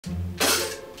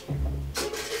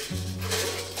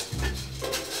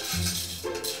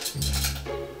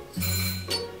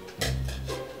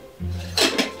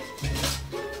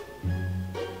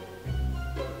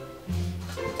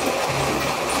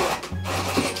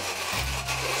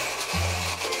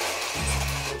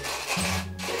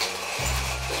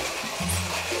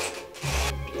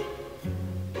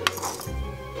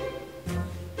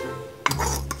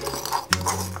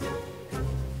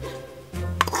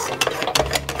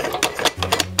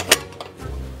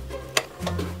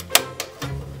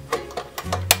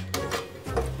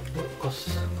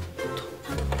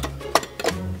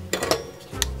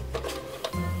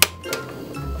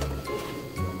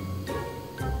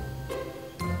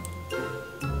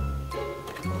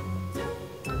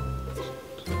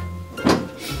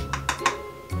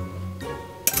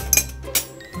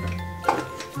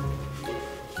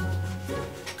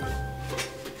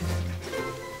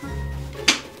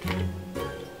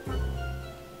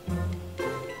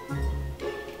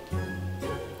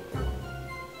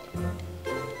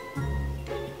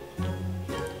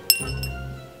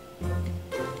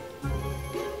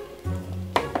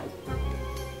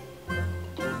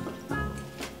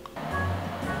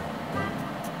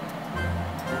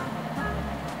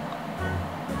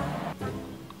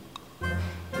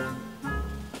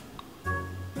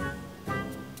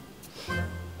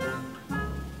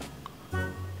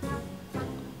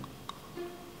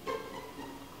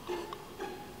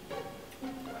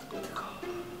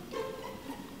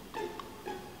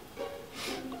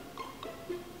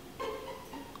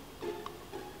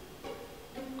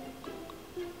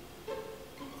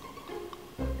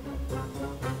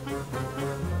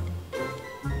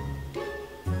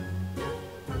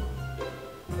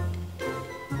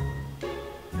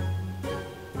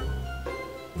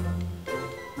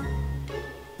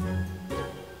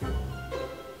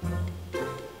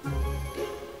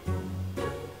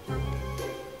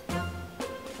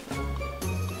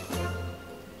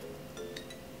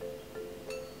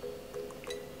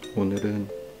오늘은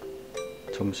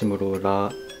점심으로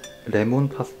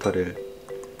레몬파스타를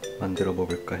만들어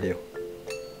먹을까 해요.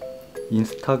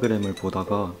 인스타그램을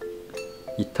보다가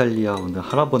이탈리아 어느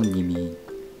할아버님이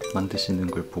만드시는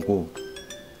걸 보고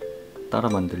따라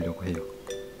만들려고 해요.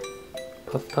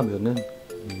 파스타 면은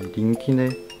링킨의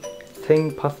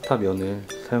생 파스타 면을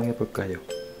사용해 볼까 해요.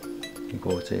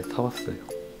 이거 어제 사왔어요.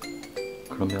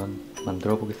 그러면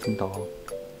만들어 보겠습니다.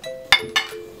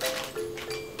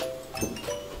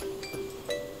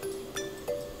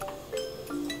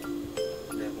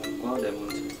 레몬과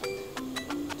레몬즙.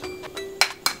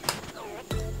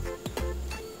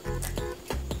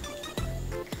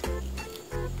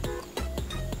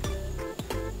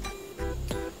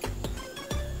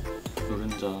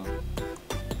 노른자.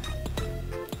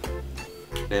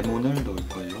 레몬을 넣을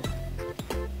거예요.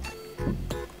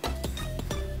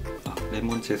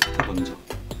 레몬 제스트 먼저.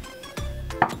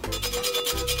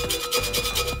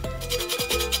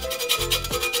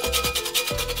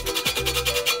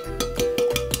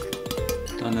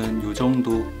 일단은 요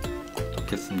정도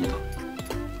넣겠습니다.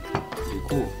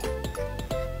 그리고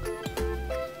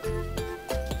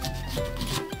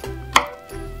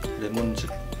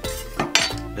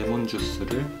레몬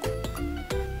주스를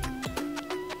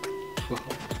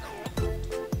투하하고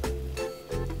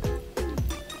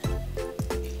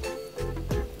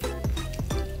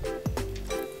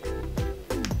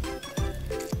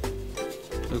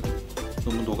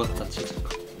너무 녹았다 치즈가.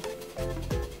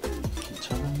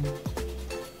 괜찮아.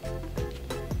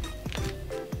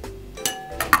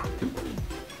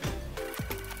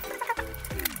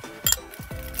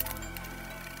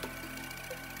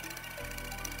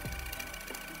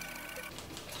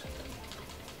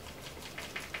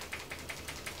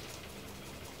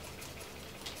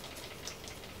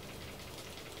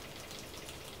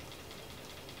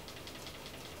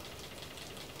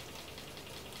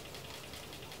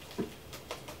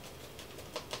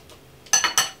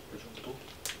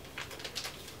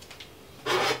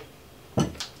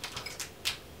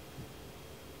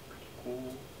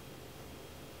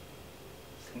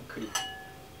 생크림.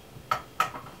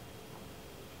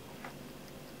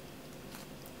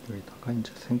 여기다가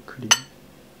이제 생크림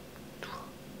투하.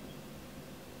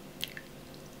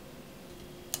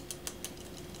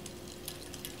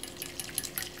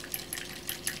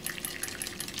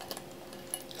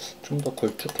 좀 더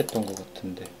걸쭉했던 것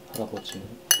같은데 할아버지는.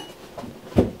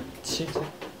 치즈.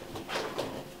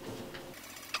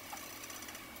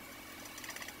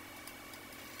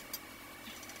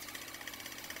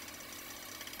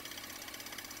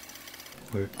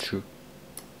 얼추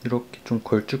이렇게 좀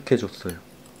걸쭉해졌어요.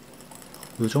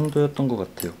 이 정도였던 것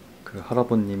같아요. 그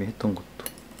할아버님이 했던 것도.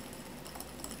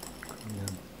 그러면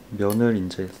면을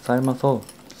이제 삶아서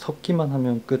섞기만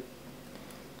하면 끝.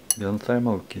 면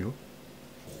삶아 올게요.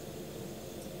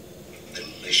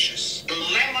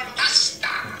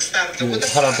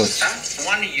 할아버지.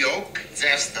 One yolk,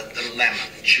 zest of the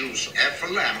lemon, juice, half a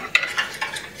lemon,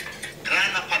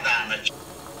 grana padano.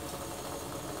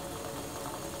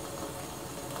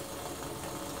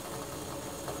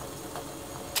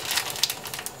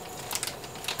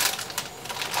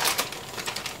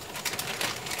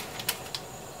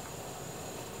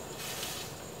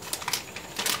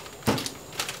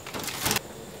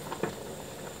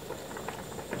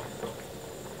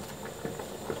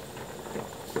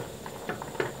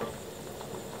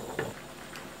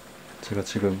 제가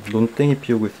지금 논땡이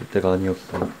피우고 있을 때가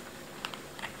아니었어요.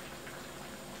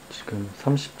 지금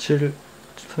 35초?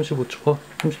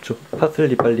 30초.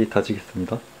 파슬리 빨리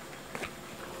다지겠습니다.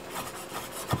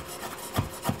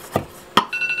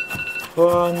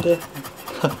 와, 안돼.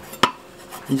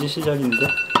 이제 시작인데.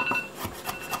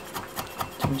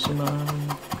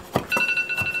 잠시만.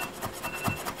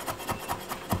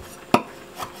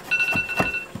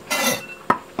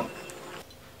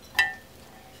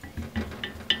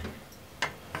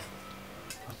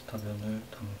 면을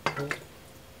담고,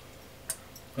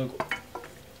 아이고,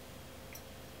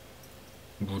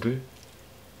 물을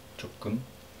조금,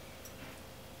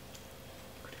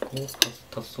 그리고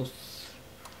파스타 소스.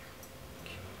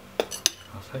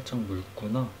 아, 살짝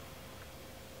묽구나.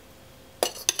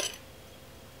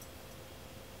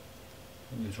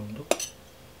 이 정도?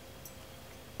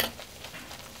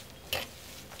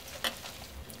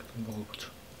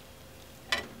 먹어보자.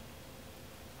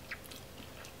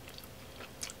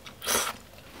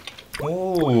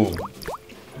 오,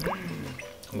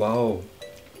 와우,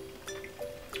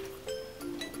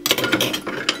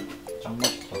 짱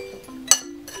맛있어.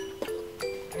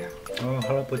 아,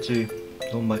 할아버지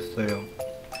너무 맛있어요.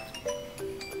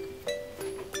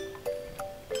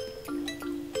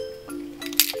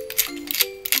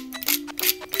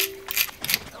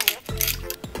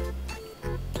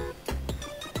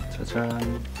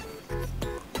 짠!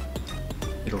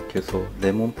 이렇게 해서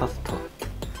레몬파스타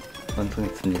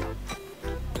완성했습니다.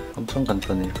 엄청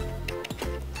간단해요.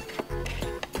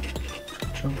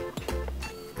 짠!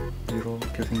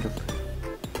 이렇게 생겼어요.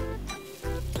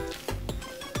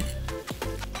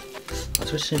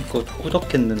 아저씨 거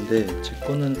꾸덕했는데 제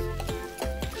거는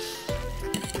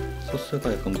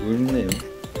소스가 약간 묽네요.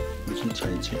 무슨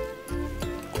차이지?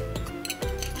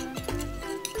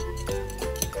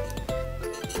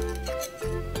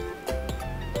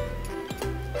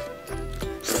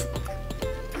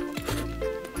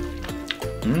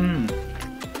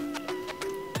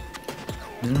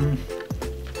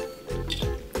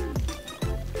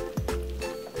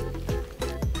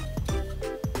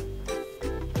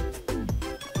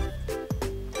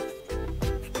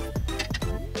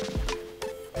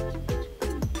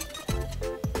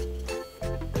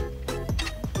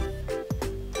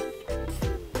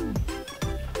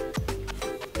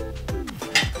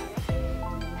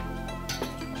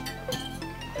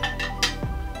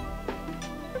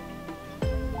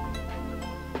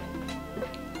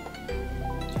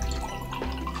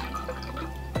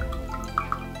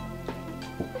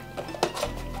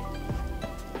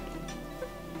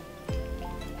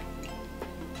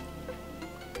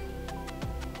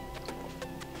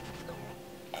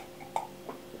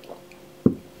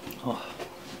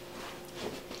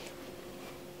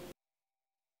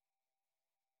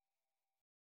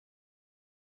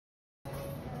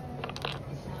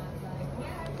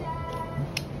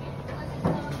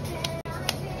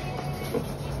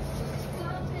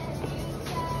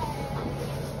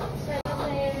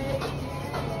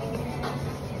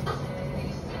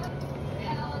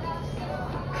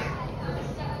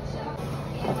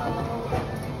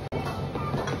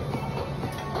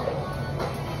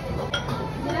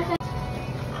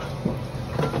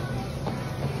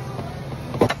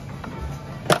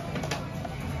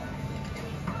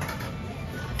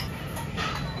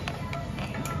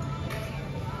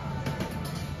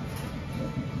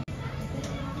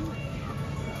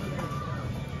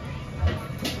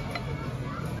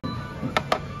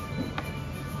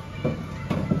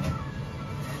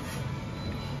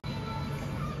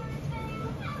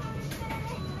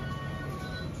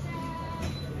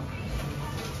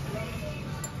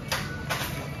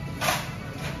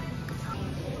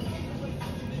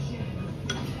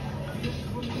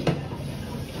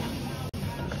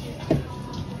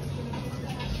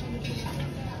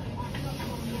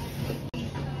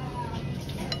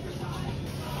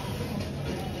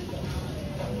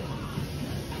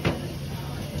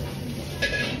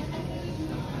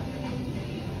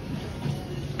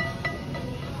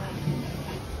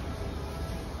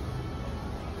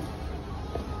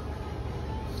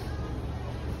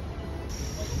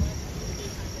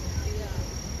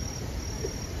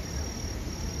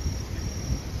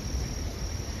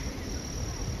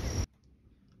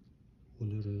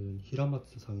 오늘은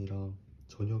히라마츠 상이랑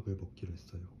저녁을 먹기로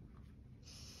했어요.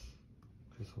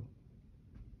 그래서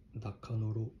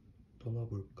나카노로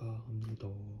떠나볼까 합니다.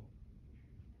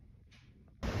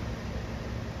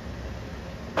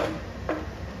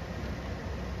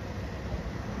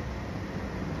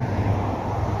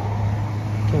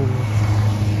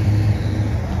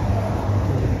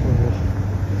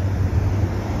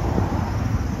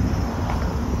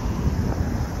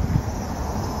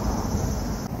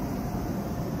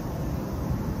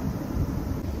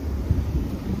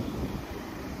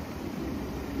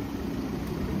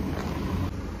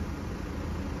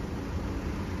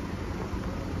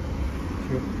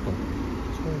 귀엽다.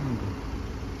 처음인데.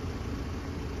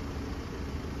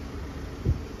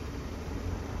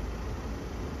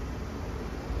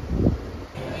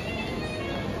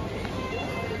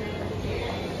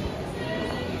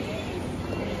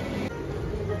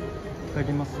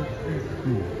 가리마스? 응.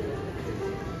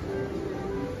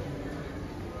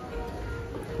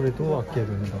 그래도 아껴야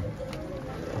된다.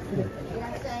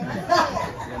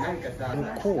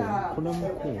 코, 코는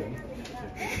코.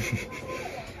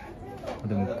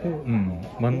 でもこう、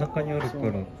真ん中にあるか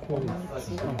らこう。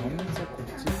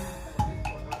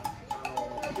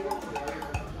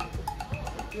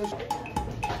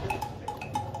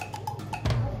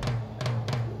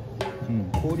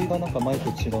氷がなんか前と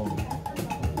違う。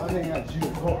豆が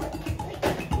15、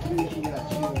牛皮が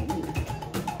12。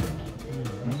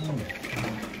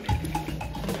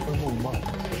これもうまい。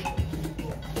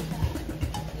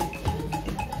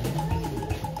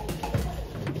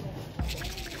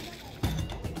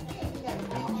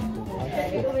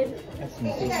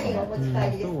いなりお持ち帰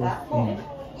りですか？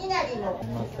いなりの。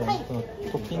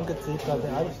トッピング追加で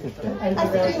アイスって。アイス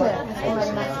クリームかしこま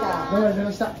りました。かしこまり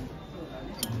ました。ア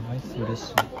イス嬉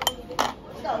しい。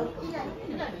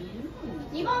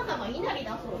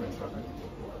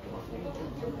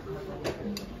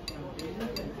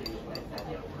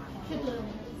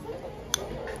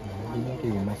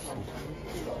 이게 맛있어.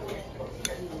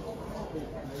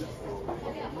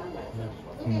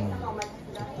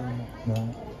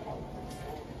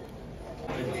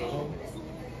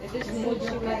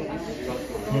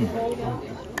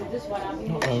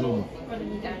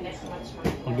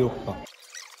 어렵다.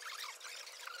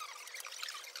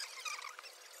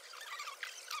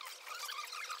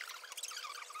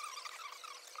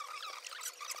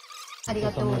 あり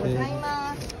がとうござい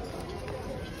ます。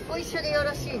ご一緒でよ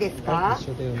ろしいですか？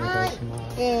一緒でお願いし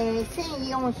ます。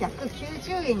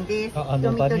 1490円です。バ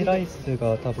ニラアイス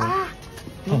が多分。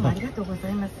どうもありがとうござ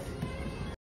います。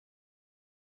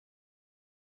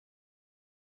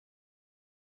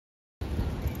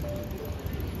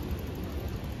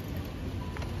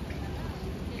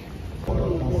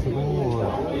すご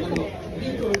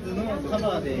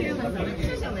ハス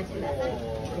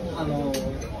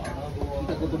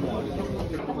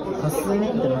っ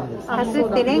て何ですか？ハス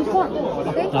ってレンコン。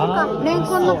レン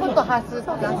コンのことハスって。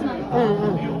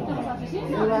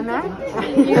言わない？と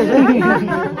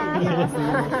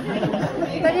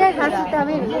りあえずハス食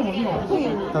べる。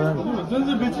全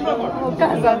然別だから。お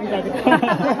母さんみたいな。お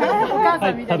母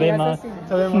さんみたいな。食べます。食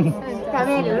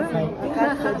べる？分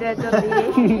かった。じゃあちょっと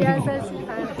優しい。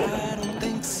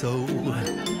So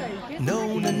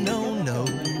no no no no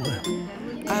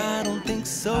I don't think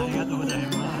so no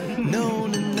no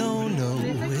no no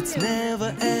it's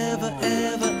never ever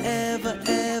ever ever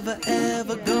ever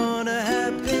ever gonna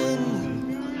happen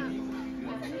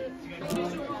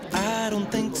I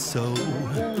don't think so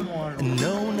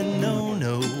no no no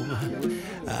no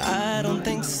I don't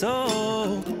think so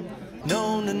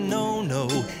no no no no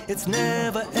it's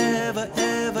never ever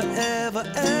ever ever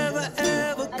ever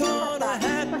ever gonna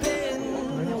happen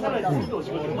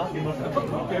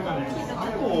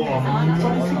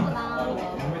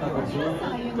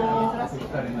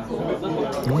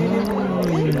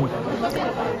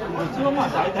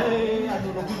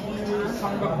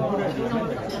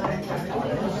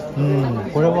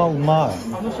これはうまい。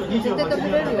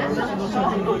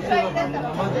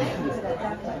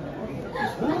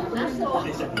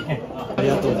あり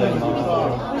がとうございます。あ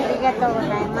りがとうござい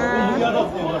ます。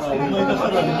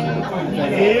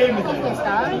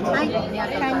はい、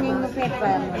カンニングペーパー。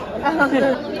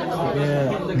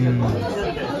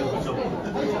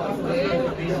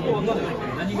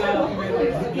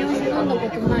飲んだこ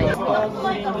とない。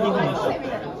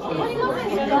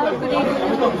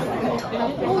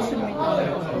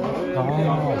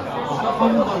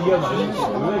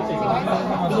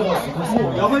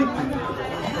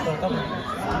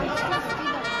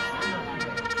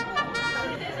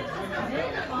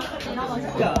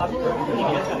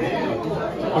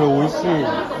これ美味しい。美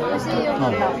味しいよ。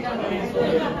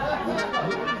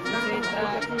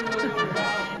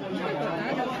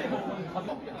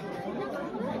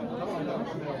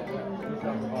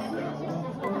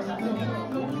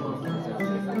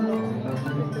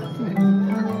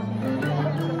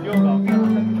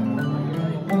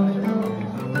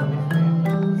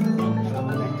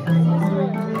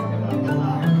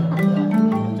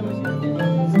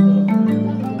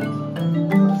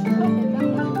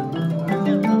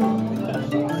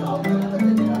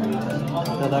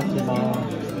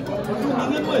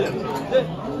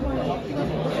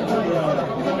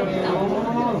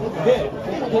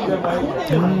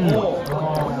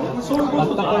あっ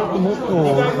たかくもっと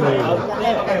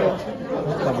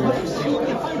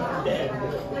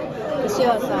私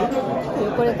はさ、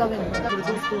これ食べるの。あ、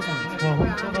本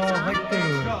当だ、入ってる。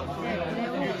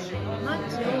マッ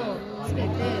チをつけて、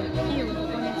火をこ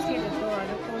こにつけるとアル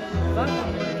コールがバカに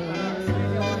なるからそれで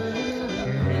終わる。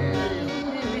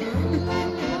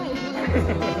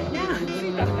いや、つい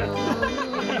た。そう、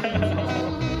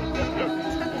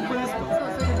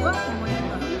それでバカ燃えるから。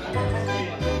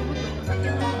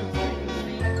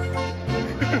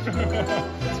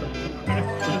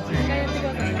一回やってく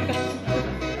ださい。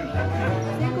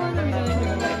成功のみたいな。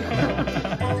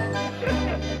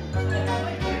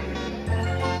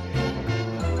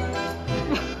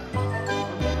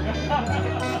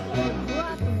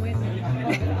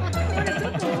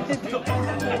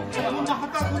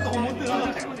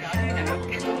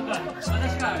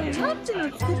マッチの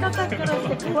つけ方からし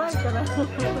て怖いから。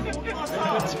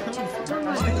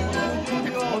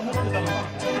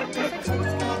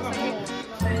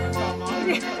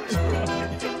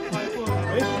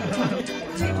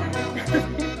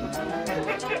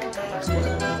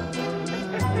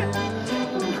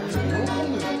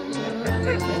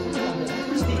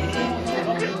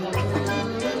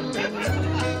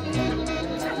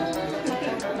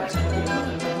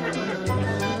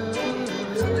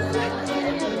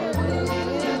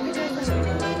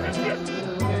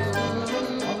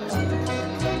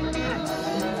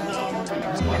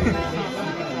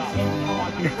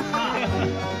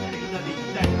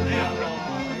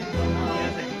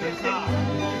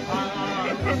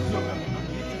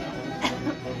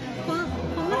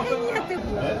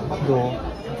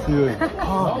強い。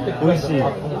美味しい。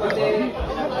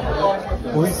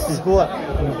美味しい。すごい。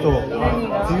そう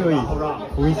強い。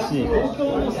美味しい。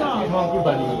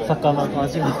魚の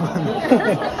味が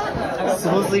す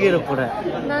ごすぎるこれ。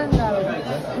なんだろう。ち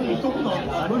ょっと香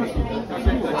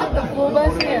ばし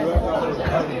いやつ。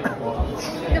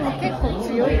でも結構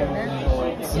強いよね。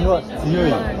強い。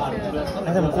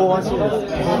でも香ばしいです。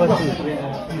香ばしい。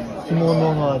干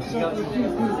物の味。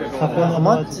魚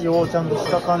マッチをちゃんとし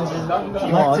た感じ。マ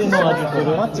ッチの味する。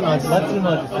マッチの味する。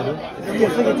好き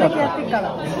すぎちゃっ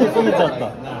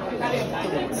た。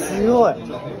強い。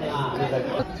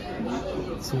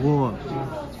すごい。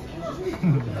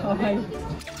かわいい。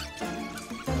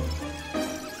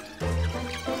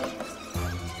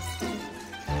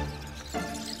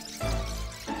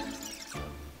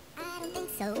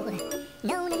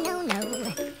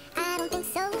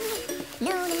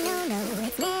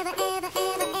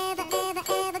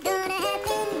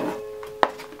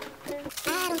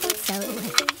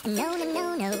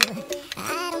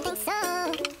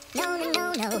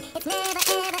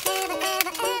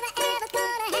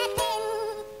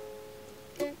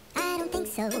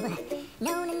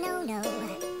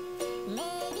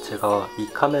제가 이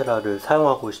카메라를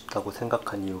사용하고 싶다고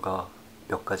생각한 이유가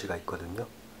몇 가지가 있거든요.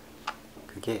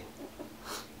 그게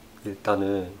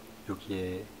일단은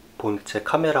여기에 본체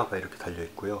카메라가 이렇게 달려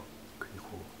있고요.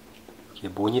 그리고 여기에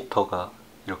모니터가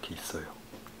이렇게 있어요.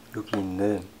 여기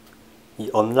있는 이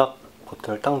언락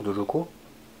버튼을 딱 누르고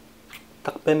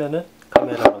딱 빼면은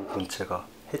카메라랑 본체가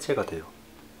해제가 돼요.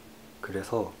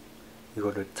 그래서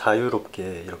이거를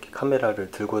자유롭게 이렇게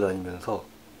카메라를 들고 다니면서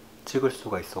찍을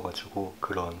수가 있어가지고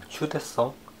그런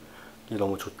휴대성이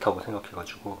너무 좋다고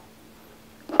생각해가지고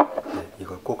네,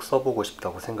 이걸 꼭 써보고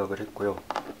싶다고 생각을 했고요.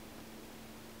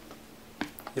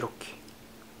 이렇게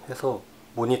해서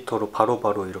모니터로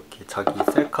바로바로 이렇게 자기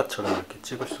셀카처럼 이렇게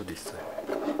찍을 수도 있어요.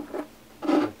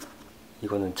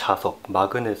 이거는 자석,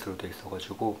 마그넷으로 되어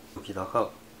있어가지고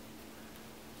여기다가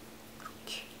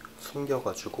이렇게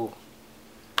숨겨가지고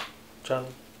짠!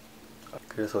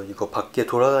 그래서 이거 밖에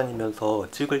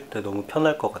돌아다니면서 찍을 때 너무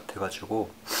편할 것 같아가지고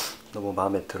너무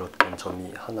마음에 들었던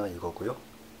점이 하나 이거고요.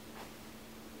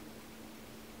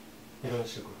 이런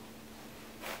식으로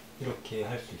이렇게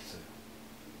할 수 있어요.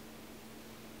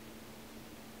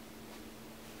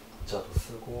 부자도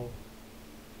쓰고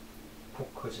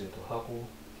포크질도 하고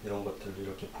이런 것들을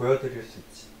이렇게 보여드릴 수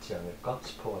있지 않을까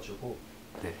싶어가지고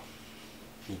네,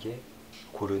 이게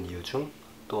고른 이유 중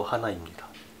또 하나입니다.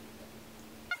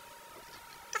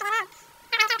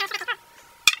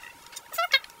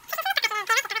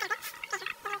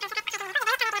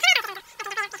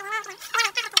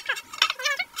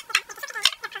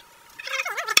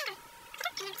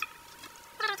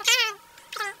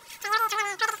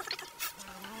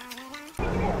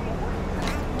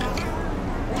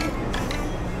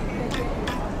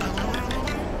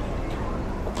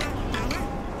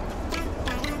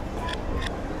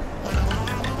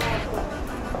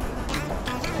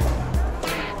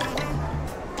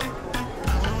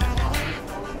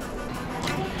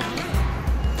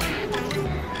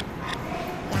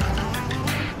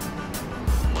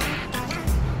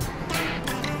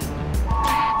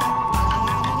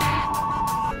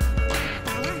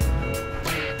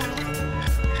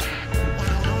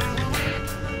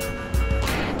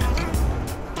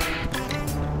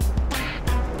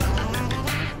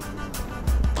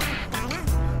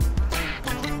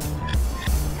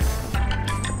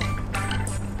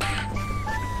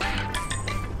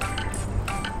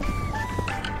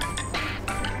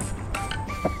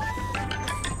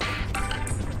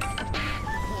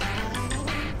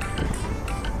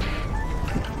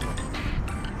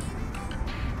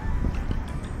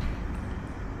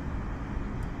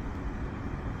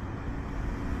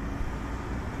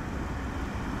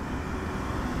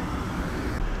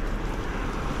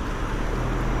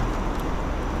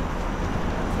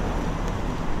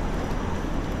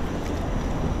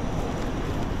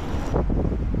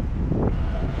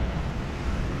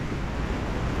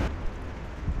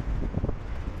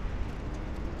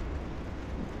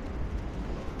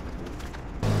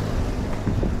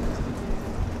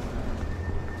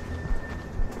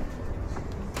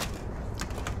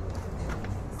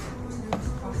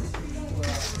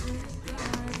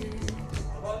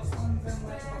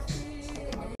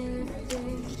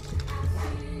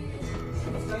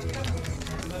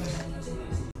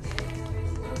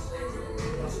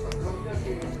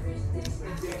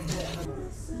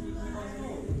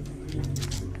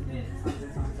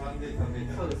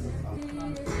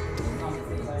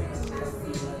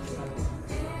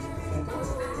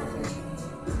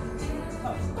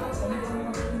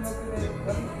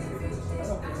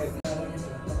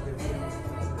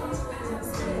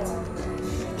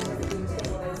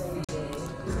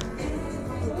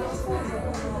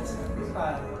 2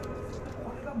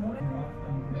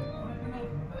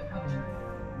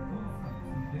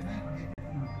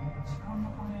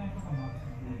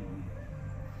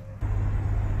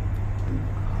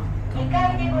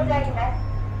階でございます。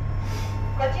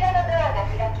こちらのドアが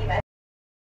開きます。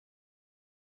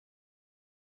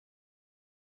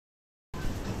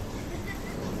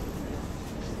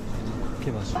受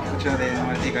けましょう。こちらで飲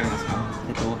まれていかれますか？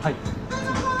はい。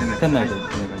店内でお願い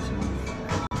します。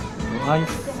アイ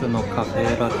スのカフ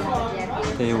ェラ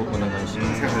テをお願いし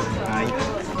ます。はい。こ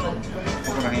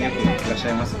こら辺よくいらっし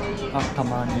ゃいますか？あ、た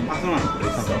まに。あ、そうなんで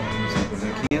すか。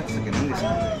気になった時何ですか？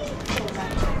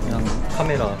カ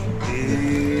メラ。カ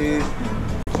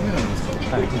メラなんです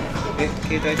か？はい。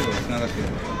携帯とかつながってる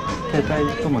んですか？携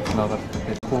帯ともつながって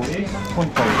て、本体と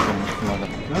もつながっ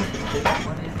てて。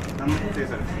何の撮影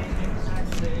されてま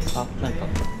すか？あ、なんか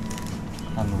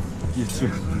YouTube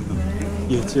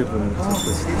のちょっと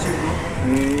して。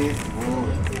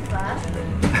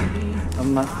あん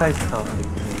ま大したはでき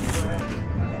ないですね。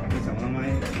お名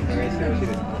前お伺いしてよろしい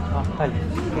ですか？あ、はい。お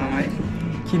名前？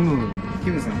キム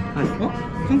さん。はい。あ、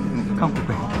韓国の方？韓国。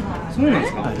そうなんで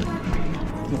すか？はい。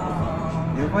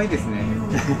やばいですね。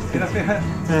ペラペラ。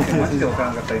マジでわから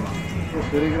なかった今。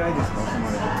どれぐらいですか？住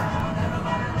まれて。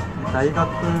大学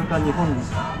が日本に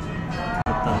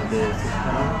あったので、そこか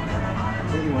ら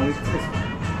今おいくつですか？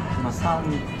今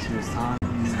33。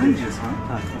33？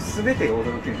はい。すべてが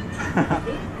驚ける。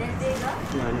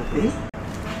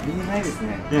見えないです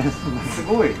ね。す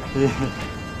ごい。す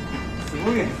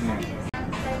ごいですね。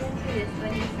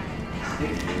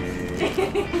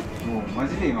もうマ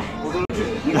ジで今驚いてる。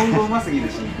日本語うますぎる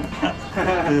し。す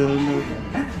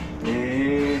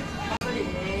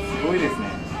ごいですね。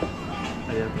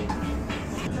ありがとうございます。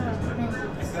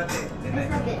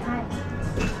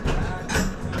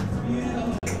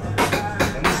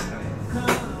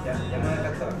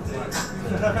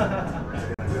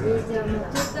じゃあもう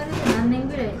トータルで何年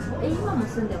ぐらい？今も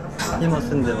住んでますか？今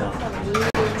住んでます。10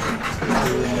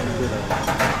年ぐらい。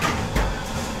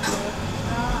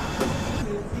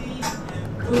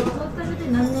トータルで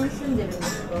何年住んでるんです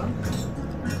か？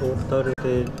トータルで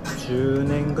10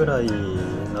年ぐらいに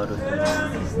なると思います。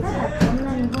そしたらこんな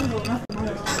日本語うまくないで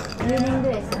しょ。10年ぐ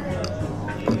らい住んでるんですか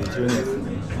？10年ですね。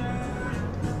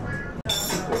結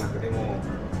構なんかでも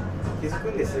気づく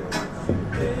んですよ。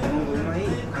日本語うまい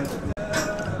韓国の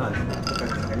はい。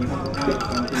日本語うまい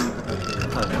韓国の方って、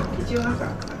はい。一応なんかア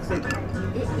クセントがいい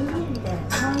みたいな。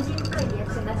日本人っぽいリアク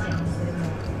ション出しちゃいますよね。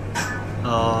あ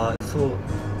あ、そ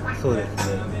うです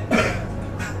ね。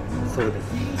そうです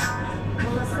ね。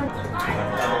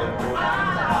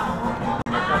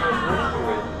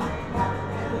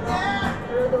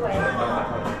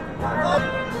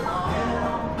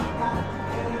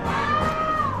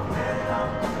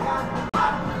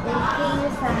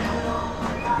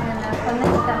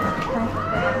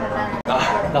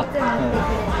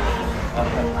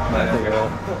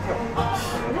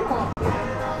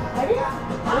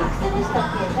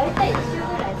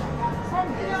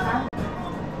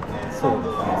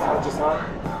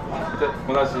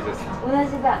同じです。同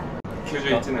じだ。91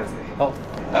年ですね。あ、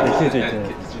91年。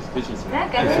なん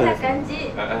か変な感じ。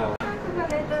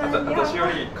私よ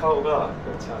り顔が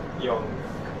4。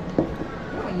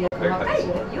でも若い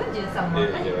よ。43も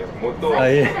若いよ。もっと。さっきか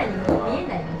らにも見え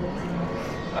ないの。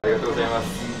ありがとうございます。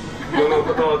どの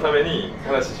ことのために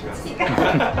話します。違うよ。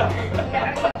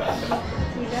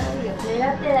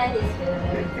狙ってないですけどね。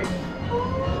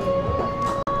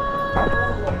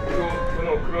この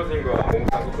クロージングはモン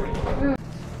タンごとに。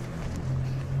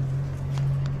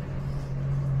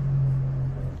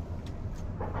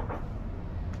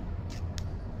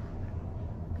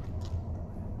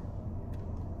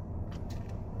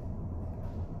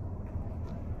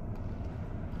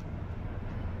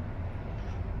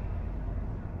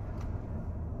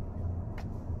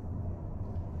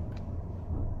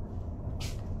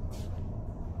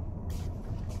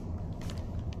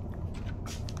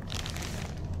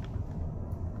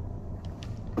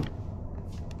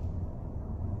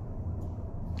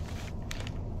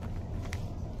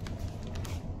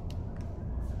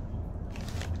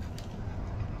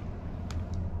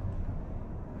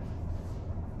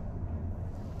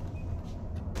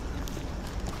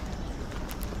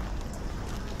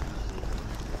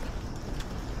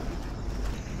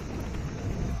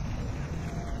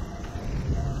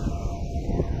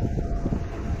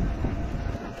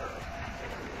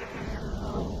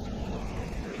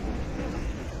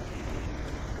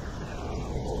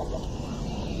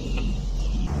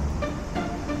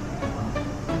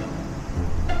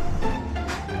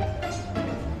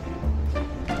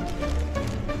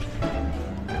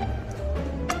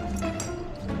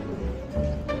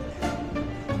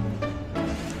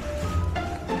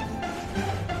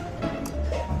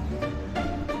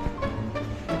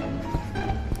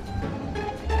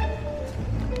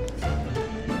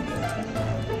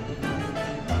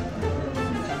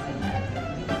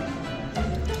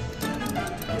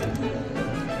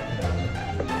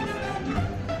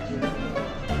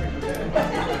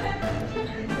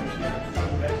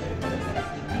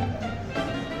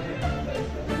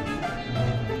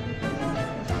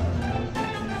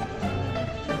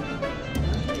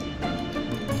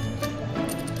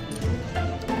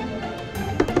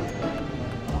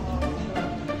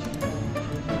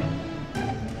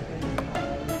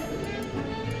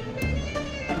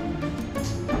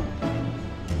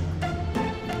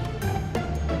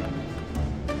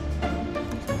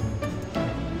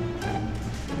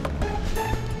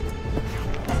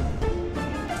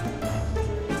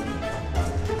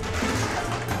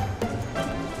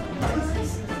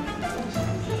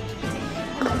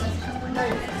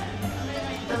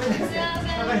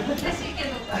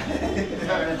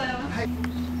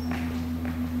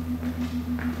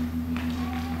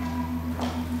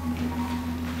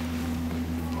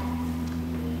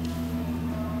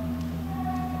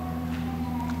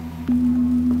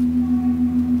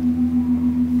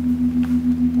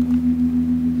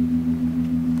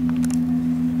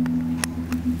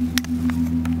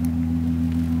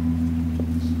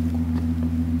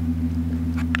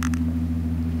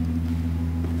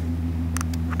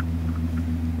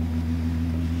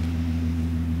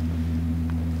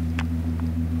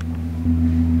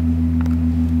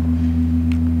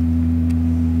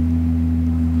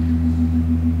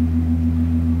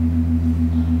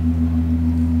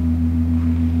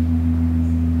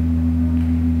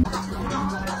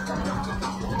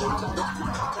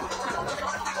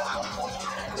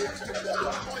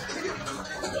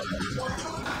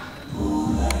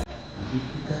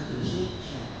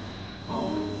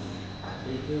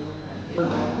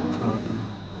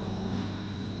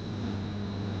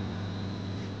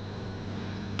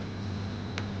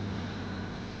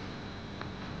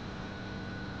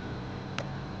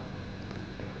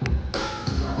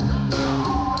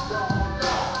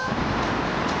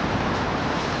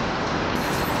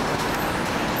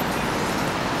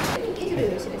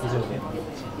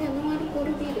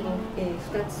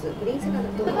グリーンサラダ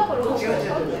と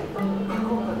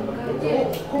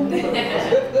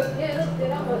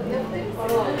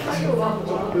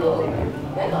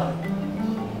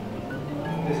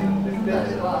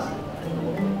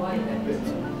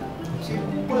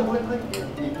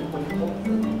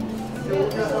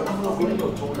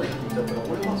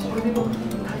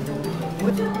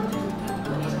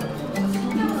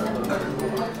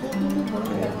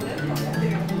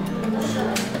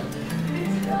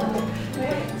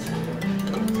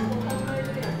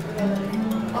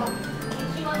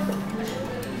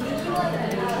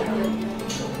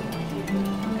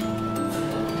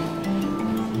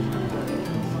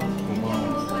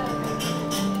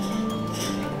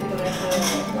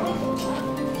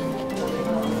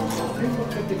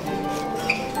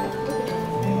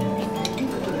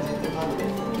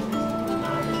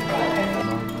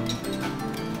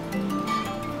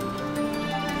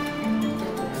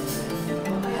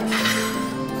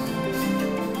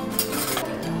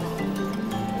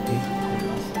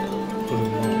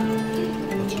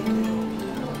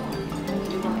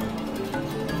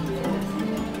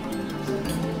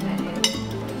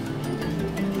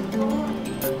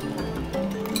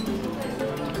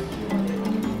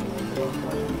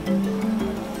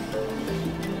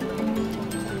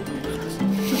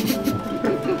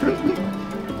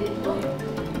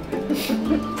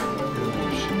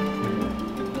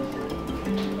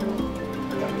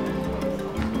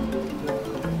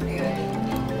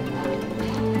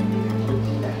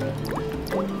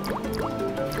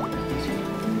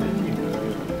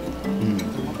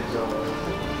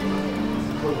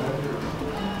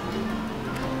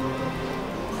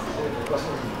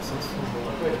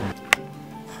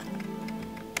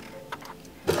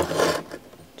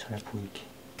잘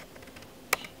보이게.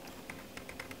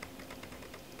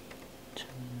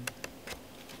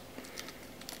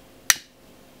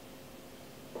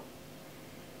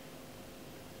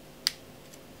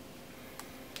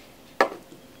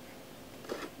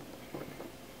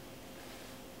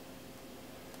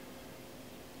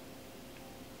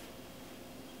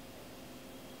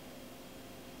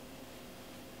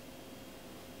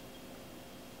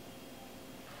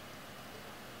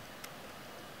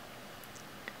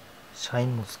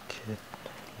 샤인머스켓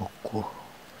먹고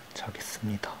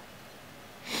자겠습니다.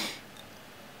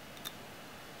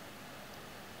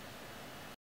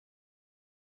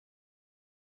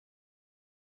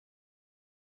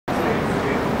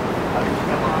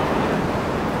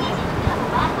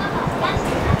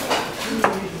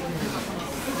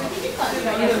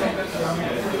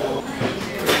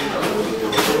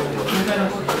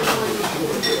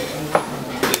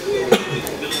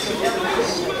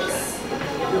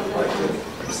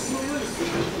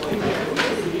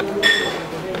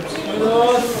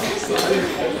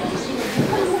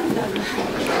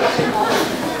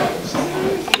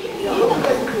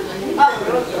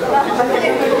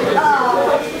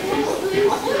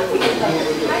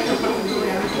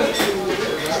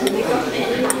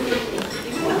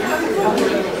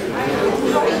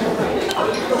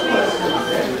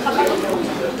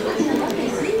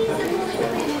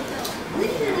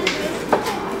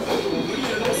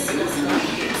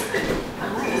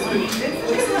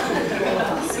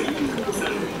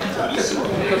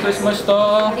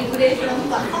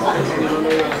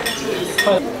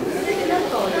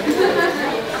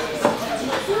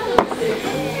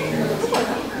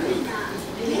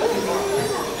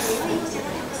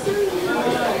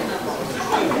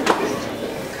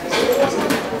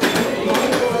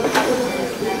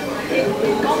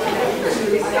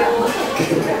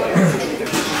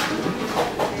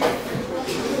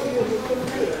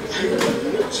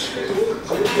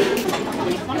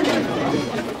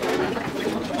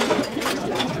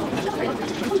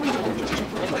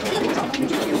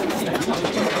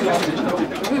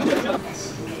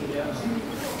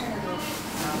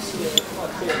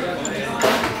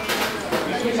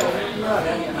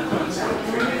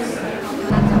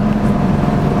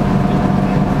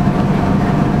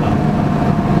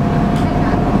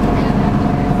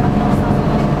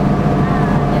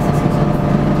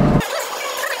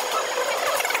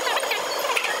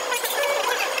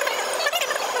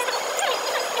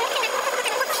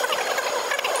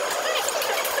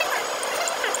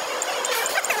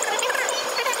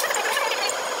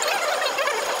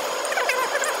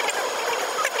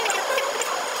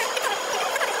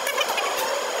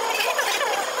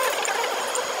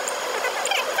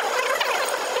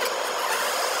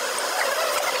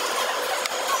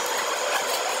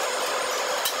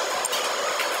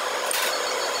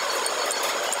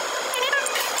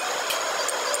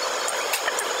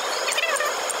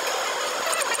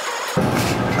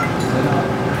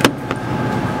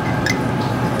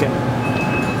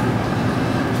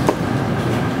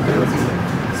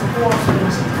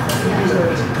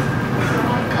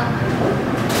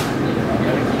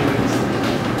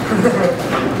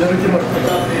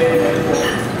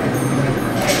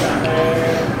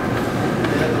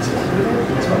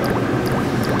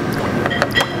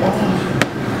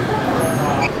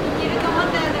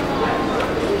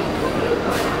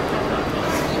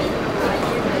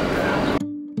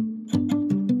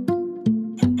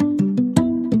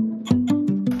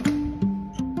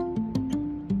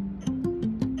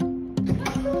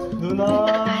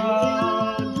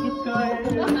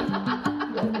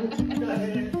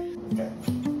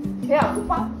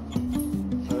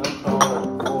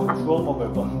 주워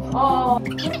먹을 거.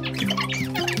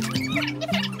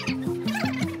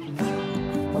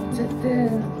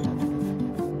 어쨌든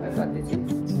말도 안 되지?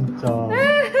 진짜.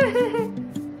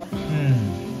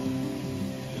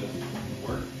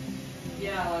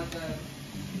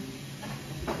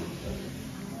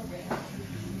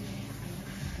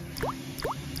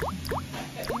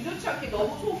 이렇지 않게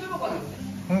너무 속으로 가는데.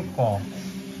 그러니까.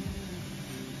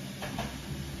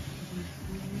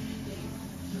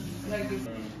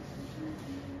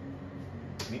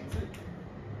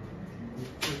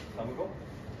 담은 거?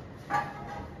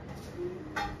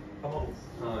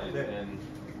 네.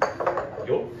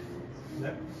 요?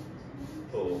 네.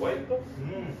 또 화이트?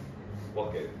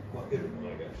 와케.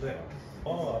 네.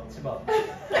 앞치마.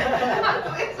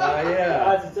 아 예.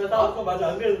 아 진짜 나 아까 맞아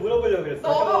안 그래도 물어보려고 그랬어.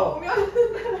 너가 오면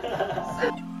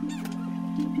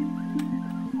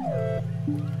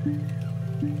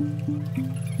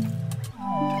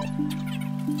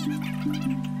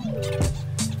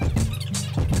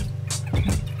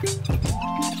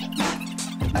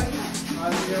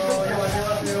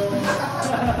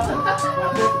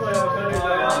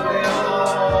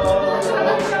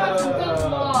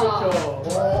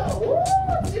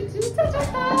진짜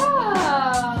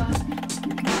좋다.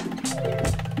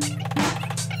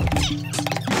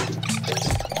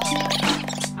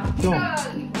 형,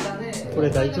 그래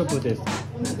날조부 됐어.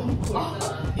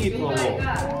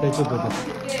 날조부 됐어.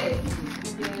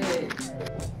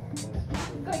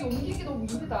 그러니까 이 옮기기 너무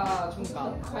힘들다.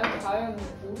 그러니까 과연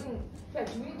모든 그냥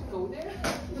do we need to go there?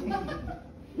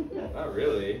 Not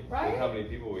really. Right? Look how many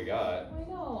people we got. I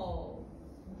know.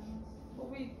 But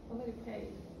we already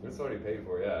paid. It's already paid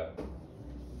for, yeah.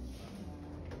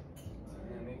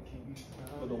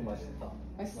 너무 맛있다.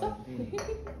 맛있어?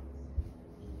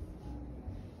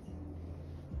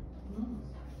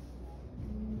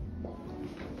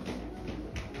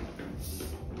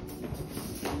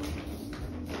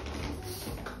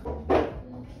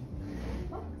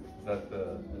 Is that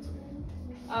the?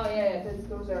 Oh yeah,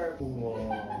 those are. 우와.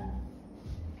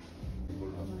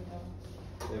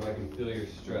 If I can feel your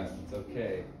stress, it's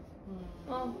okay.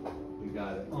 We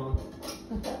got it.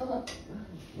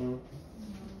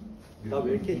 나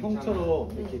왜 이렇게 형처럼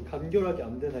이렇게 간결하게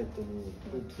안 되나 했더니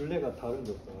그 둘레가 다른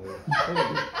거 없어.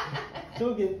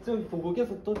 저기 보고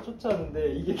계속 또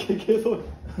쫓아오는데 이게 계속.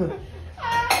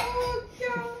 아 웃겨.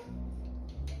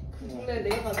 그 둘레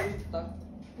내가 너무 좋다.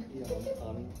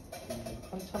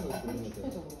 한참을 보는 거죠.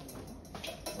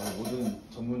 모든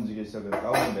전문직의 시작은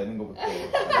가운을 매는 것부터.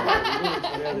 이걸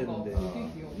잘해야 되는데. 되게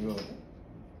귀여워.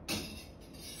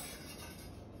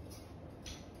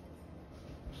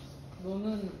 이거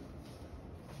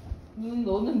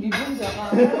너는 리본자가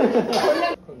하는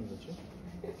거죠?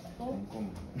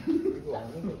 이거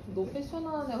아는 거. 너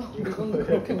패션한 애가 리본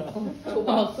그렇게 먹고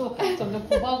도박도 점점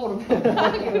고박으로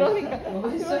그러니까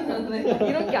패션한 애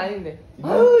이런 게 아닌데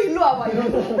아유 일로 와봐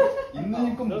이런 거 있는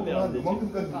힘껏 먹으면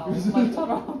요만큼까지.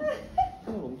 엄마처럼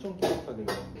손을 엄청 깨끗하게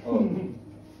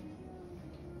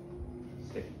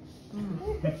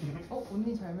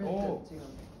언니 잘 멜트 지금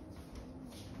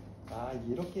아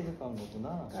이렇게 해서 한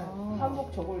거구나.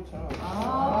 한복 저걸처럼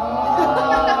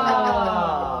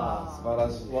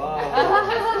스바라시. 와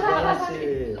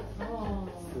스바라시.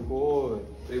 그거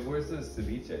Wait, where's the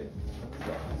ceviche?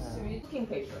 Cooking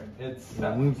paper. It's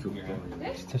너무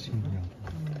귀엽다. 진짜 신기하다.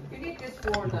 You need this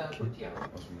for the tortilla.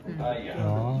 yeah.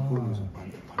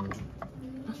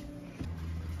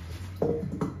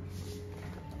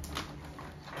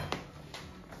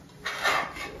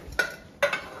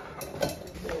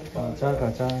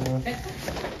 가자.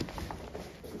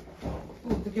 또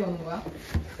어떻게 오는 거야?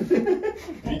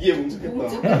 위기에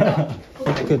뭉쳤겠다.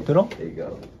 어떻게 들어?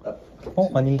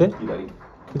 아닌데?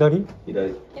 기다리?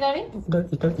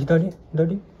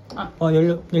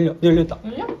 열렸다.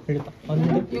 열렸다.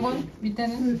 아닌데? 이건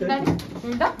밑에는 둘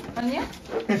다? 아니야?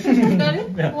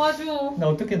 기다리? 도와줘. 나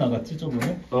어떻게 나갔지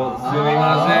저번에?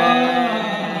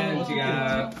 스미마셍. 지금.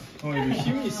 이거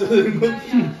힘이 있어야 되는 거.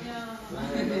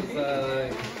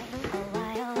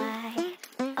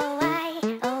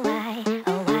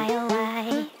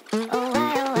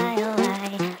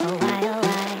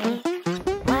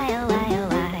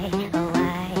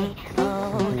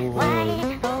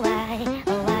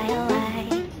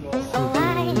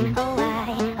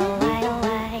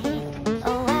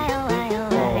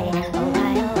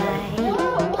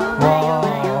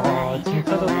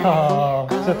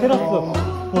 진짜 테라스.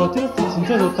 와 테라스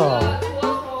진짜 좋다.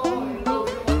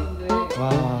 와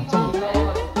참.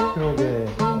 그러게.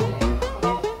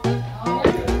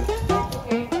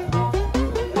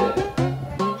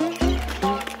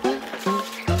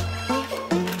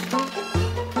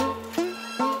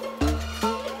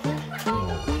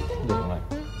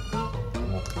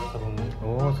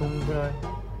 오, 송그라이.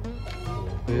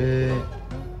 네.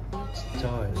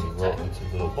 진짜. 이거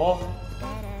들어봐.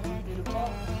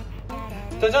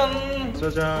 짜잔.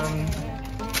 짜잔.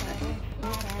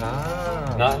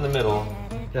 아. Not in the middle.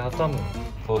 야, 쌈.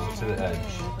 Closer to the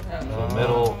edge. The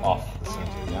middle off the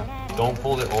center. Yeah. Don't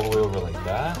fold it all the way over like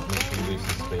that. Make sure you leave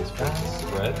some space for it to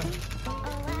spread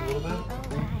a little bit.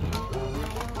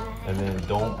 And then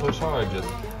don't push hard. Just.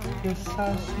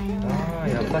 아,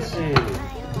 야파시.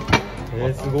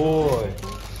 네, 스고이.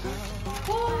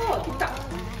 오, 됐다.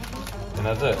 And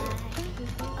that's it.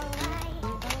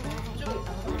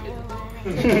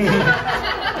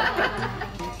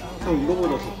 형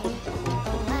이거보다 더 컸.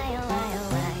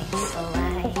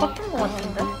 같은 거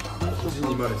같은데?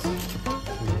 소진이 말했어.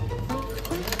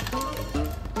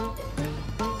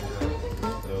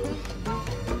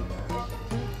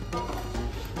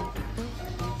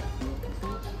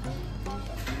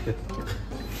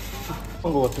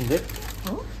 한 거 같은데?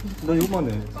 어? 나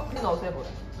요만해. 섞인 넣어서 해보래.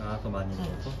 아, 더 많이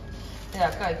넣어서?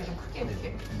 그냥 약간 이렇게 좀 크게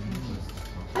해볼게.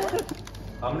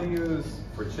 I'm gonna use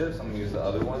for chips. I'm gonna use the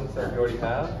other ones that we already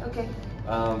have. 오케이.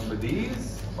 For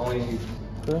these, only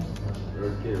그래?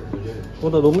 이렇게. 나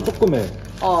너무 조그매.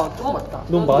 그거 맞다.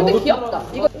 너무 많이 근데 넣- 귀엽다.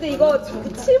 근데 이거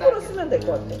그 칩으로 쓰면 될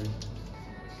것 같아.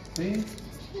 See?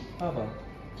 봐봐.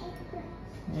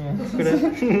 그래.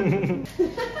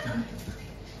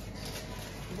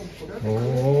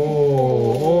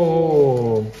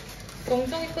 오.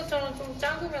 공정이 것처럼 좀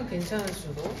작으면 괜찮을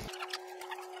수도.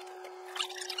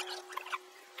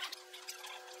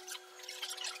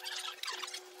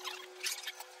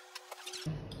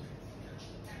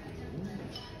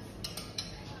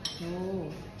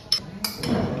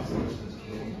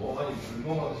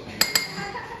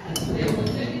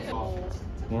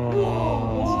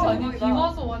 와. 아니 비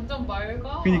와서 완전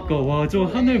맑아. 그니까 와, 저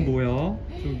하늘 뭐야?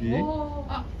 저기.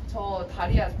 저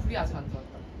다리야 불이 아직 안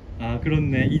들어왔다. 아,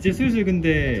 그렇네. 이제 슬슬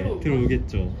근데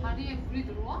들어오겠죠. 다리에 불이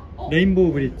들어와?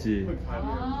 레인보우 브릿지.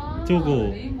 아, 저거.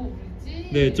 레인보우 브릿지?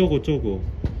 네, 저거.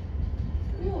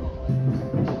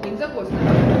 냉장고에서.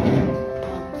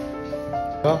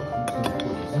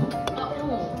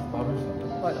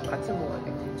 맞아, 같이 먹어야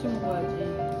돼. 같이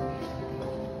먹어야지.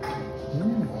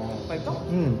 맛있어?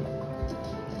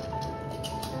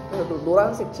 그래도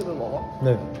노란색 칩을 먹어.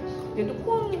 네. 얘도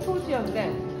콘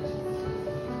소지한데.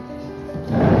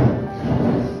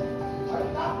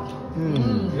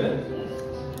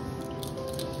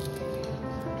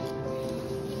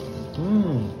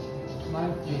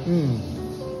 맛있지.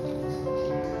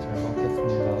 잘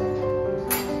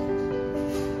먹겠습니다.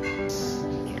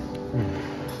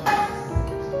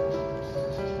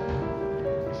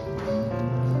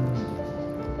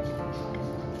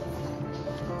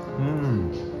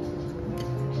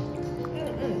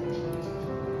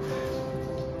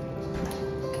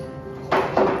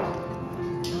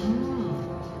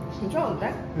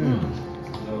 괜찮은데?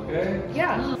 Okay.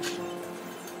 야.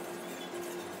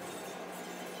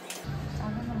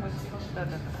 짜는 걸 찍었다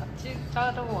같이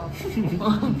자르고 왔고.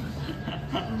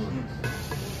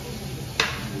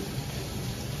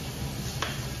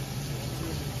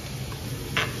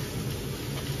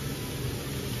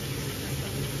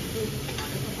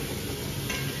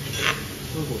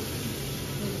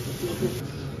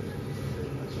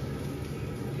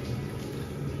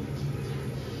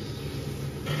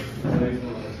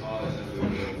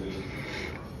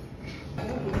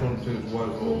 저는 되게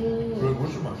좋아해서 그래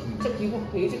훨씬 맛있는데. 진짜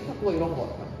미국 베이직 타코가 이런 거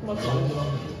같아. 맞아.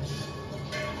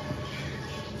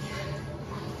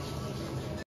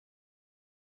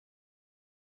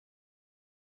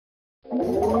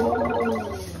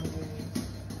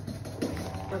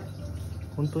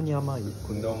 혼돈이 아마이.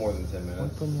 No more than 10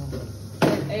 minutes. 혼돈이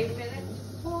아마이. 에이펜은?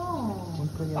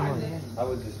 혼돈이 아마이. I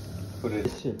would just put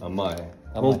it 아마이.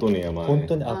 혼돈이 아마이.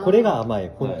 혼돈이, 아, これが 아마이.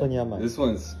 혼돈이 아마이. This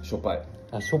one's 쇼파이.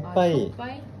 아, 쇼빠이.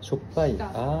 빠이? 쇼빠이.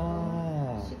 시다.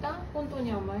 아. 시다?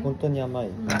 혼돈이 아마이? 혼돈이 아마이.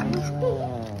 아.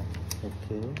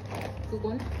 오케이.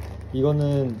 그건?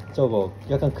 이거는 저거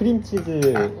약간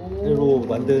크림치즈로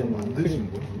만든 크림.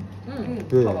 응.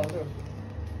 네. 다 맞아.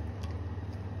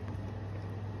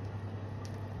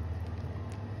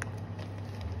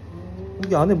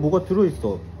 여기 안에 뭐가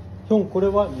들어있어? 형, これ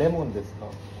は 레몬ですか?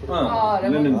 레몬. 아, 네,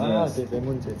 레몬 제스.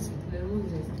 레몬 제스.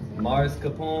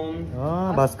 Mascarpone.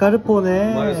 아,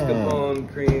 마스카르포네. Mascarpone,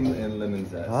 cream, and lemon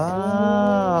zest.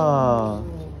 아.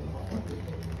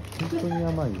 혼돈이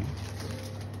아마이.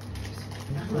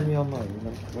 혼돈이 아마이.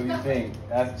 What do you think?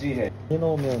 Ask G-Head.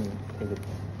 해놓으면 되겠다.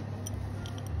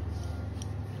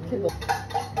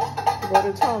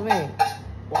 이거를 처음에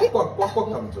꽉꽉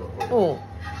담죠. 어.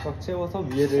 꽉 채워서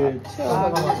위에를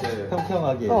채워가지고.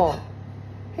 평평하게. 어.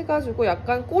 해가지고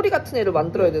약간 꼬리 같은 애를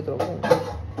만들어야 되더라고.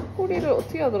 꼬리를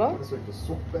어떻게 하더라?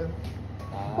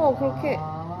 그렇게.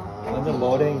 완전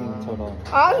머랭처럼.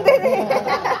 안 되네.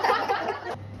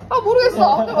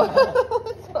 모르겠어.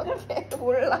 그렇게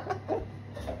몰라.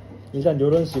 일단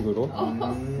이런 식으로.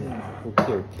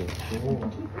 오케이.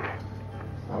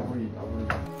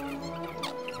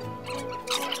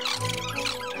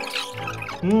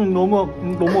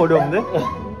 너무 어려운데?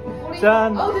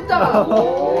 짠. 됐다.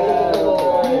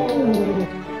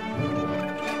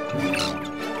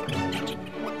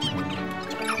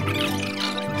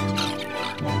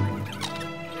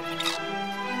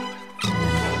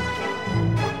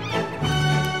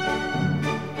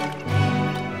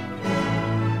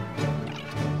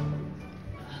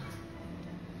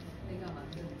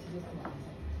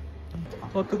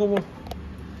 뜨거워.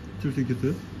 줄 수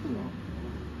있겠어요?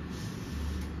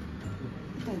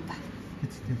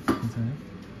 괜찮아요?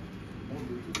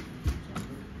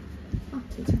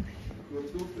 괜찮아요.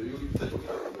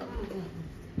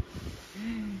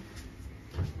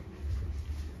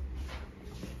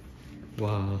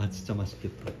 와, 진짜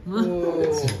맛있겠다.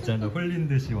 진짜 나 홀린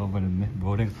듯이 와버렸네.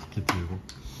 머랭 부케 들고.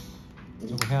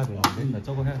 저거 해야 되는데? 나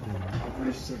저거 해야 되는데.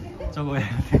 저거 해야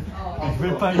돼.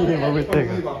 물 빨리 먹을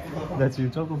때가. 나 지금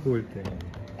저거 볼 때.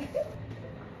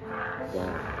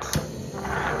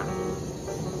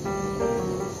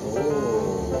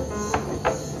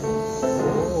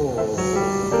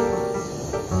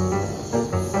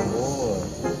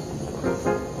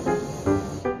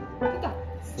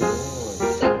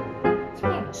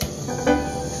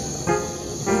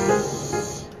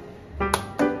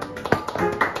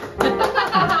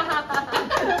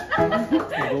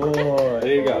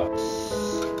 There you go.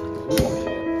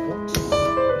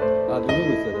 누르고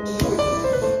있어야 돼.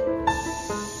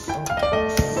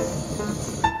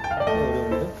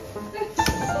 어려운데?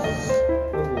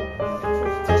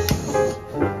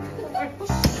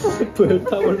 불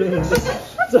타오르는데.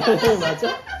 짤 맞아?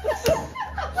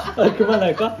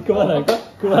 그만할까?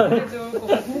 그만해.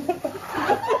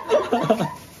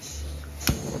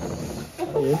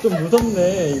 얘 좀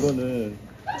무섭네, 이거는.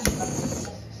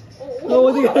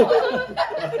 어디가?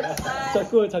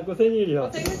 자꾸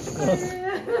생일이야. 생일 축하해.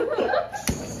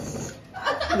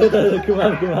 네, 그만.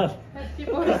 해피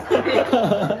버스데이.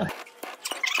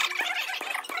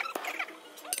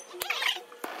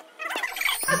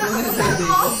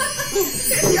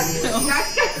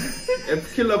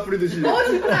 에프킬라 뿌리듯이.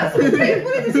 진짜 스프레이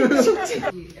뿌리듯이.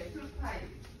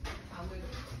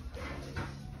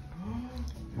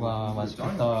 와,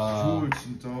 맛있겠다. 비주얼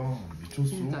진짜 미쳤어.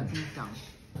 진짜.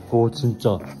 오,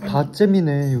 진짜 다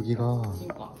잼이네, 여기가.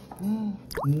 그러니까.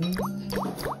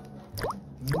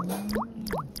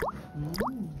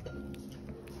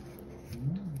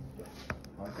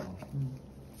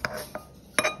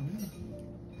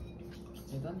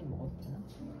 재단이 먹어도 되나?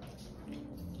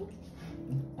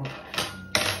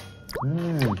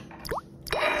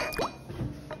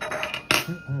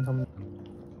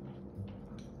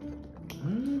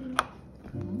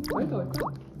 맛있다.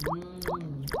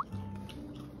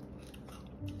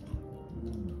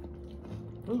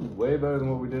 This is way better than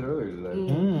what we did earlier today.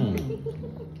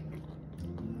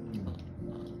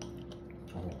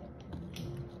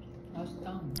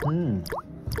 맛있다.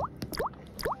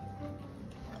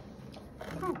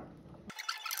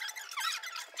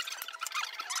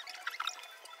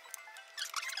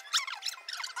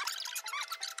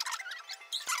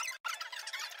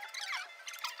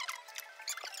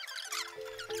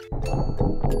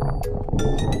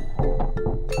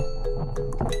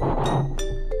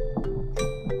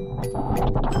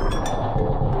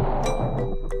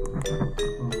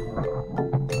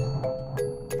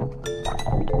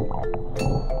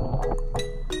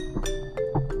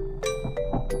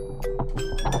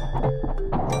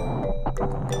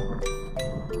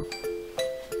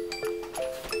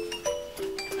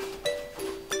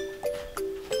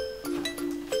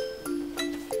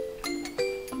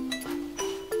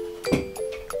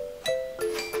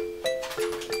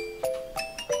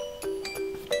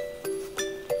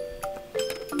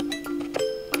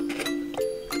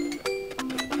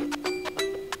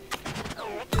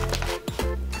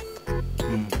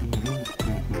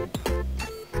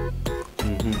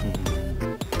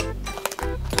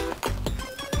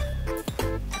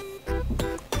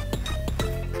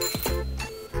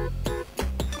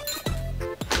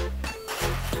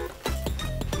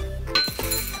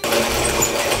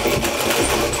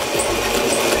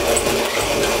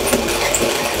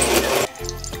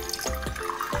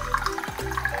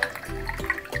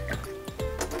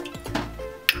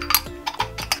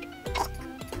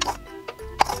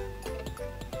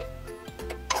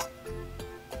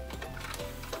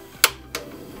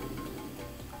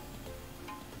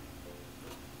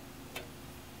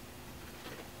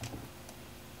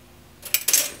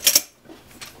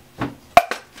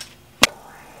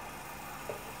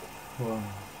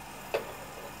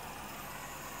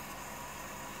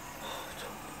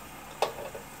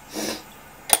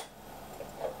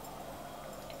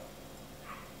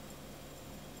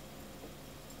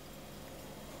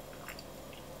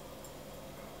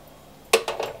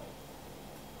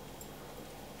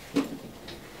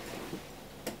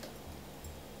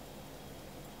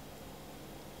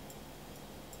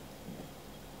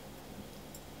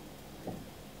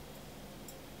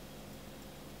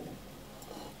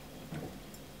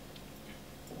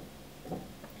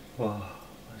 와,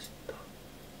 맛있다.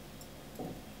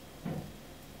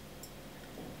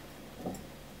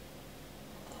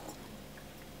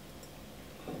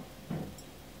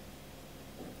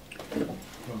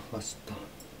 와, 맛있다.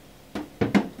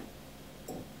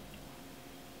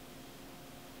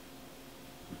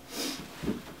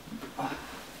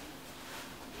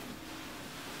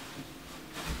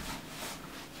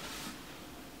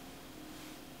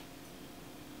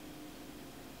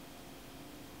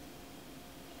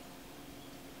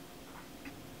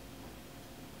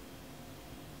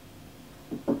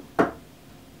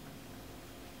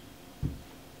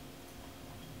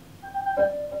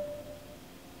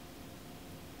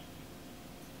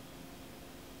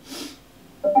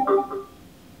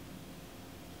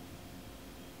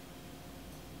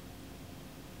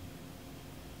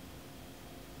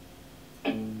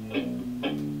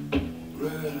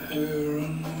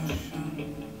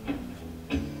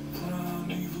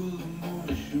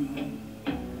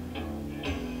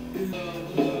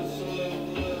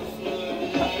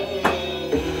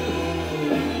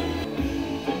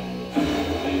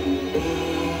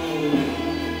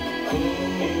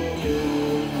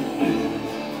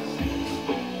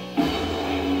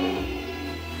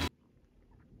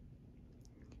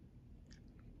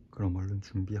 그럼 얼른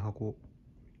준비하고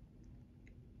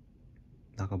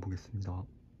나가보겠습니다.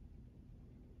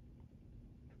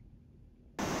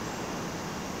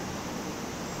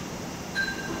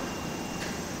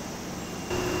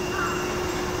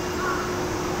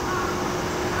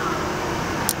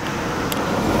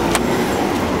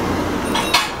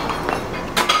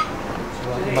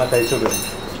 다이소를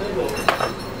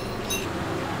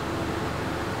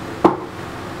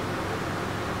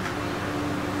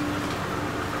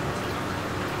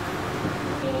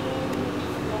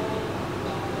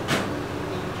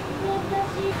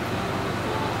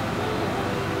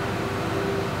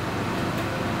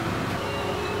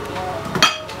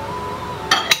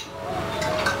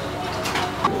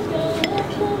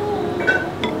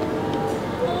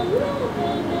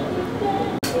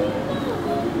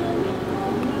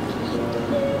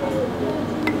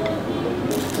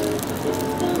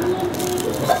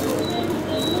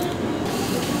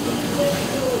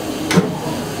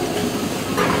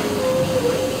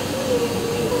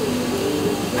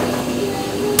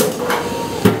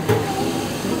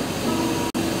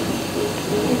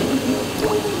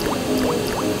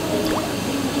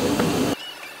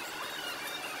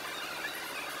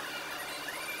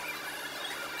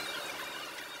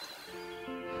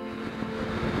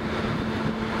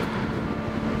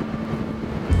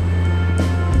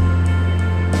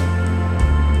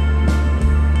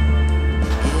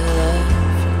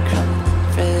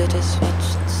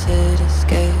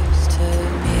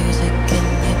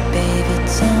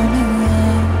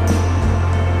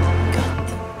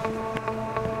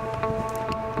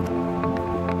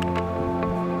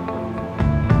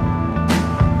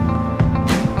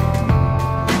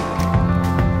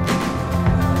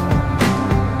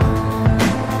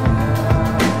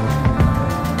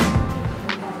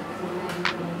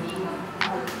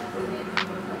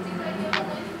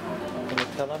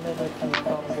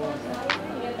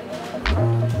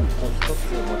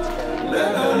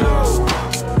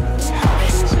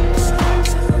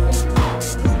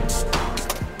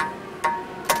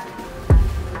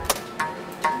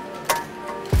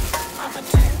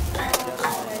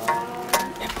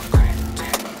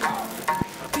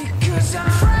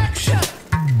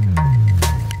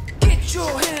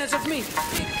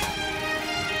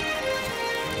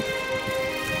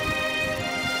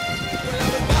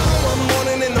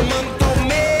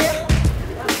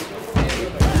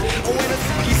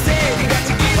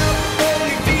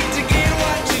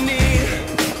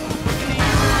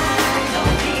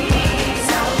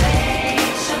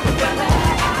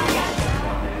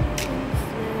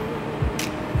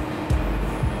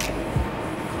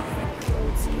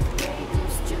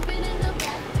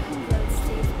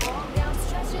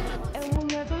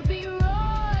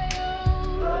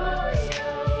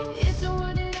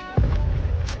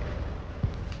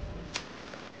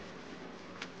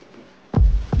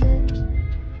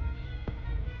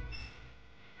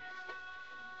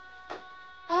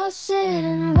sit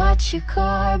and watch your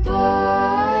car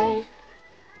burn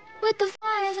with the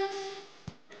fire.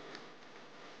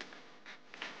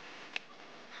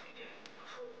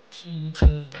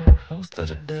 House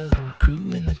that it does, crew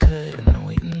in the cut and I'm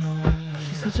waiting on.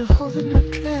 She's such a holding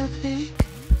up traffic.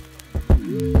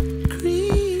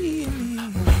 Green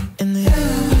in the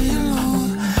yellow,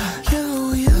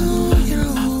 yellow, yellow, yellow,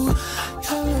 yellow.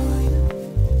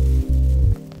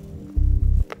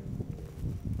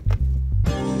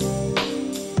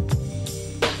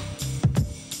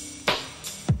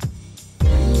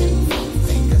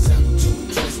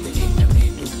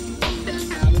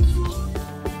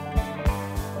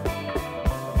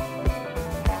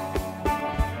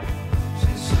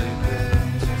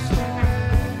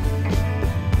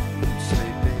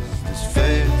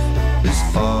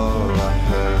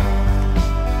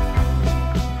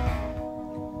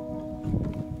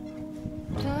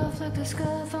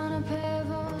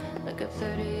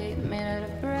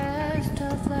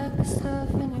 the stuff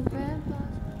in your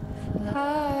grandpa's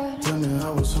heart. Tell me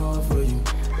how it's hard for you.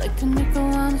 Like the nickel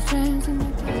on the strings in your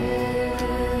bed.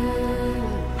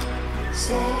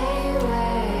 Say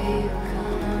where you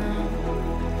come.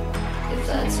 If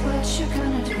that's what you're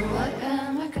gonna do, what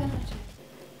am I gonna do?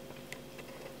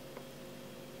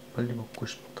 빨리 먹고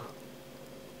싶다.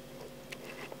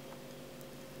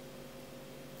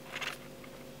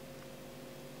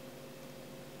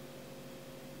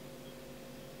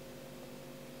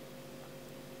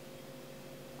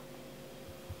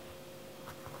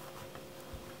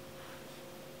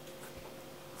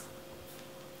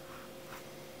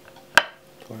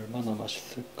 얼마나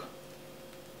맛있을까?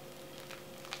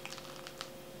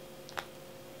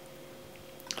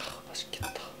 아,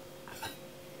 맛있겠다.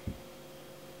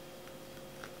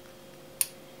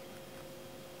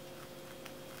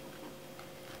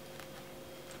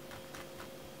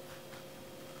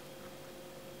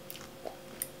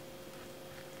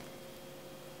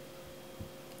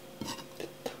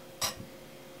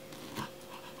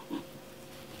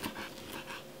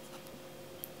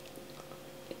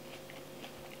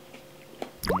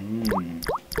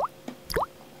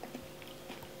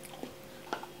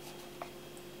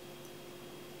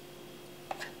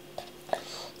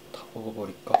 다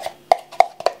먹어버릴까?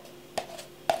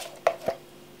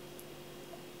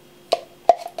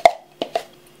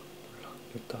 몰라,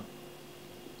 일단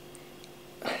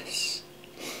아이씨,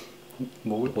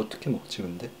 먹을 어떻게 먹지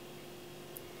근데?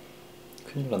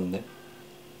 큰일 났네.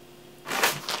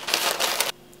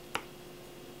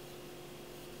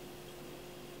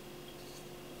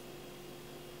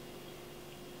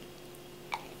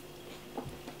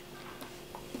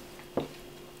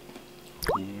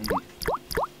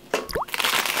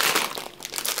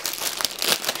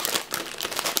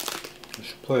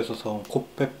 슈퍼에서 사온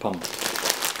코페팜.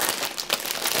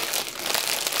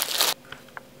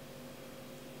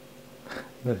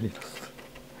 난리 났어.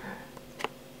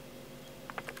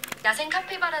 야생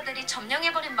카피바라들이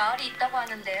점령해버린 마을이 있다고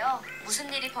하는데요.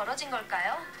 무슨 일이 벌어진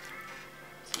걸까요?